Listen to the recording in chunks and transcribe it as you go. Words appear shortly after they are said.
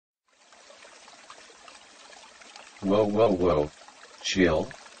Whoa whoa whoa, chill,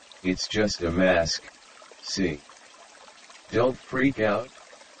 it's just a mask, see? Don't freak out.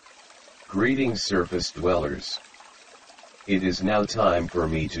 Greetings surface dwellers. It is now time for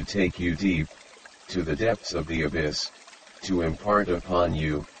me to take you deep, to the depths of the abyss, to impart upon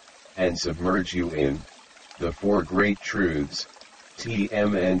you, and submerge you in, the four great truths,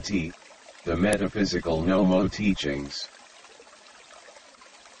 TMNT, the metaphysical Nommo teachings.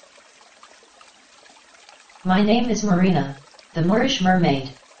 My name is Marina, the Moorish mermaid.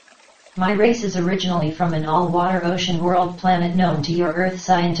 My race is originally from an all-water ocean world planet known to your Earth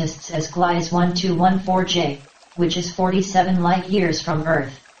scientists as Gliese 1214J, which is 47 light-years from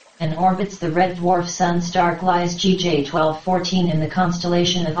Earth, and orbits the red dwarf sun star Gliese GJ 1214 in the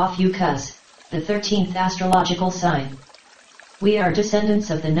constellation of Ophiuchus, the 13th astrological sign. We are descendants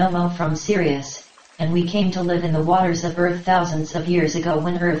of the Nommo from Sirius, and we came to live in the waters of Earth thousands of years ago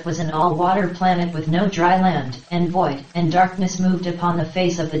when Earth was an all-water planet with no dry land, and void and darkness moved upon the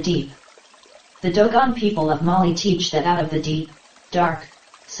face of the deep. The Dogon people of Mali teach that out of the deep, dark,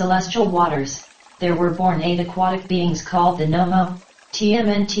 celestial waters, there were born 8 aquatic beings called the Nommo,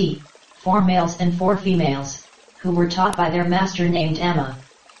 TMNT, 4 males and 4 females, who were taught by their master named Amma.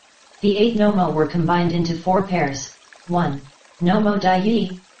 The 8 Nommo were combined into 4 pairs, 1. Nommo Dai,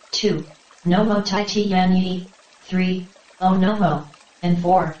 2. Nommo Tai Tianyi, 3. O Nommo, and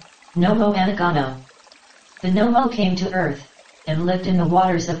 4. Nommo Anagano. The Nommo came to Earth, and lived in the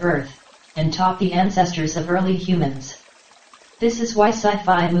waters of Earth, and taught the ancestors of early humans. This is why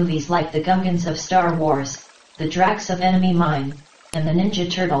sci-fi movies like the Gungans of Star Wars, the Dracs of Enemy Mine, and the Ninja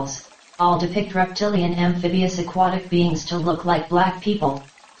Turtles, all depict reptilian amphibious aquatic beings to look like black people,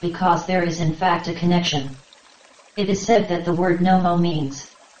 because there is in fact a connection. It is said that the word Nommo means,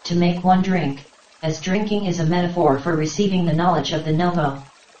 to make one drink, as drinking is a metaphor for receiving the knowledge of the Nommo.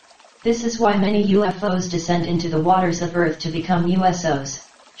 This is why many UFOs descend into the waters of Earth to become USOs,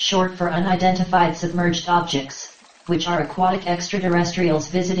 short for unidentified submerged objects, which are aquatic extraterrestrials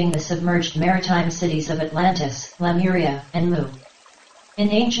visiting the submerged maritime cities of Atlantis, Lemuria, and Mu. In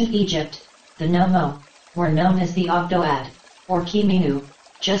ancient Egypt, the Nommo were known as the Ogdoad, or Kiminu,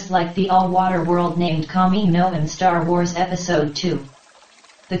 just like the all-water world named Kamino in Star Wars Episode 2.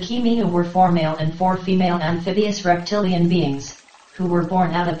 The Kiminu were 4 male and 4 female amphibious reptilian beings, who were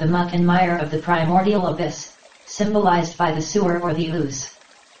born out of the muck and mire of the primordial abyss, symbolized by the sewer or the ooze.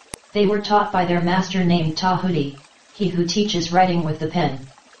 They were taught by their master named Tahuti, he who teaches writing with the pen.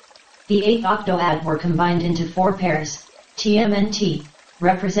 The 8 Octoad were combined into 4 pairs, TMNT,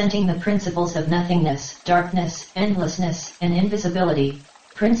 representing the principles of nothingness, darkness, endlessness, and invisibility,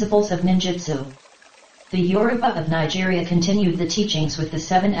 principles of ninjutsu. The Yoruba of Nigeria continued the teachings with the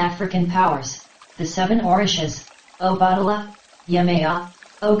 7 African powers, the 7 Orishas, Obatala, Yemaya,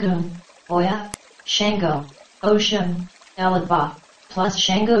 Ogun, Oya, Shango, Oshun, Alagba, plus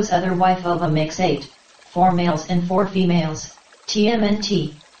Shango's other wife Oba makes 8, 4 males and 4 females,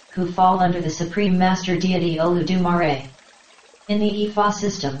 TMNT, who fall under the supreme master deity Oludumare. In the Ifa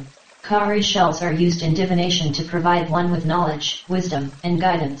system, cowrie shells are used in divination to provide one with knowledge, wisdom, and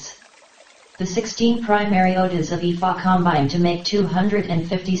guidance. The 16 primary odas of Ifa combine to make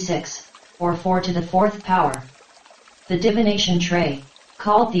 256, or 4 to the 4th power. The divination tray,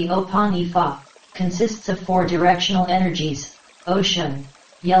 called the Opan Ifa, consists of 4 directional energies, Oshun,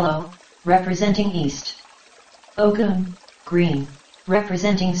 yellow, representing east. Ogun, green,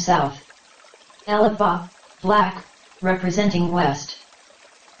 representing south. Alaba, black, representing west.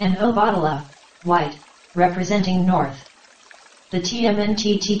 And Obatala, white, representing north. The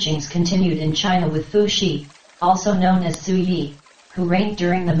TMNT teachings continued in China with Fu Shi, also known as Zhu Yi, who reigned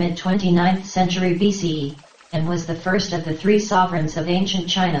during the mid-29th century BCE, and was the first of the 3 sovereigns of ancient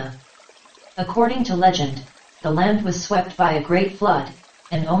China. According to legend, the land was swept by a great flood,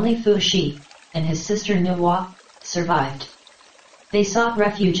 and only Fu Shi, and his sister Nuwa, survived. They sought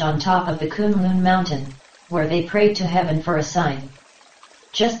refuge on top of the Kunlun mountain, where they prayed to heaven for a sign.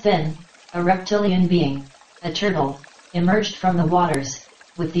 Just then, a reptilian being, a turtle, emerged from the waters,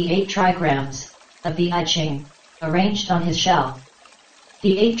 with the 8 trigrams of the I Ching arranged on his shell.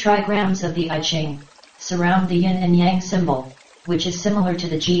 The 8 trigrams of the I Ching surround the yin and yang symbol, which is similar to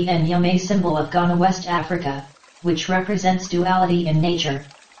the G and Yame symbol of Ghana, West Africa, which represents duality in nature,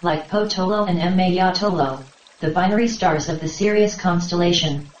 like Potolo and Mmayatolo, the binary stars of the Sirius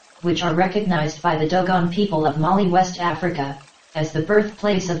constellation, which are recognized by the Dogon people of Mali, West Africa, as the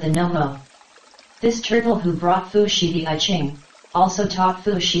birthplace of the Nommo. This turtle who brought Fu Shi the I Ching, also taught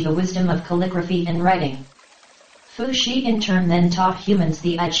Fu Shi the wisdom of calligraphy and writing. Fu Shi in turn then taught humans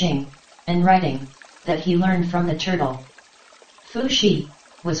the I Ching, and writing, that he learned from the turtle. Fu Shi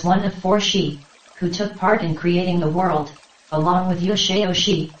was one of 4 Shi, who took part in creating the world, along with Yosheo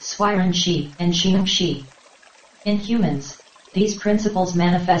Shi, Swiren Shi, and Shinum Shi. In humans, these principles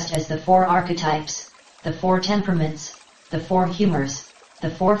manifest as the four archetypes, the four temperaments, the four humors, the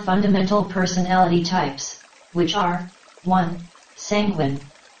four fundamental personality types, which are 1. Sanguine,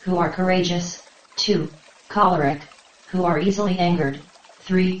 who are courageous, 2. Choleric, who are easily angered,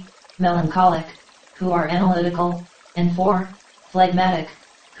 3. Melancholic, who are analytical, and 4. Phlegmatic,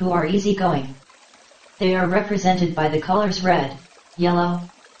 who are easygoing. They are represented by the colors red, yellow,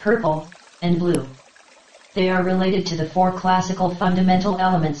 purple, and blue. They are related to the four classical fundamental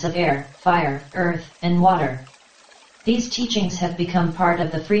elements of air, fire, earth, and water. These teachings have become part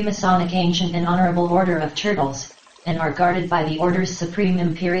of the Freemasonic Ancient and Honorable Order of Turtles, and are guarded by the Order's Supreme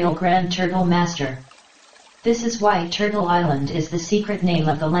Imperial Grand Turtle Master. This is why Turtle Island is the secret name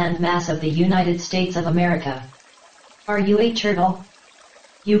of the landmass of the United States of America. Are you a turtle?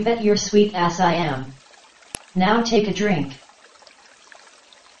 You bet your sweet ass I am. Now take a drink.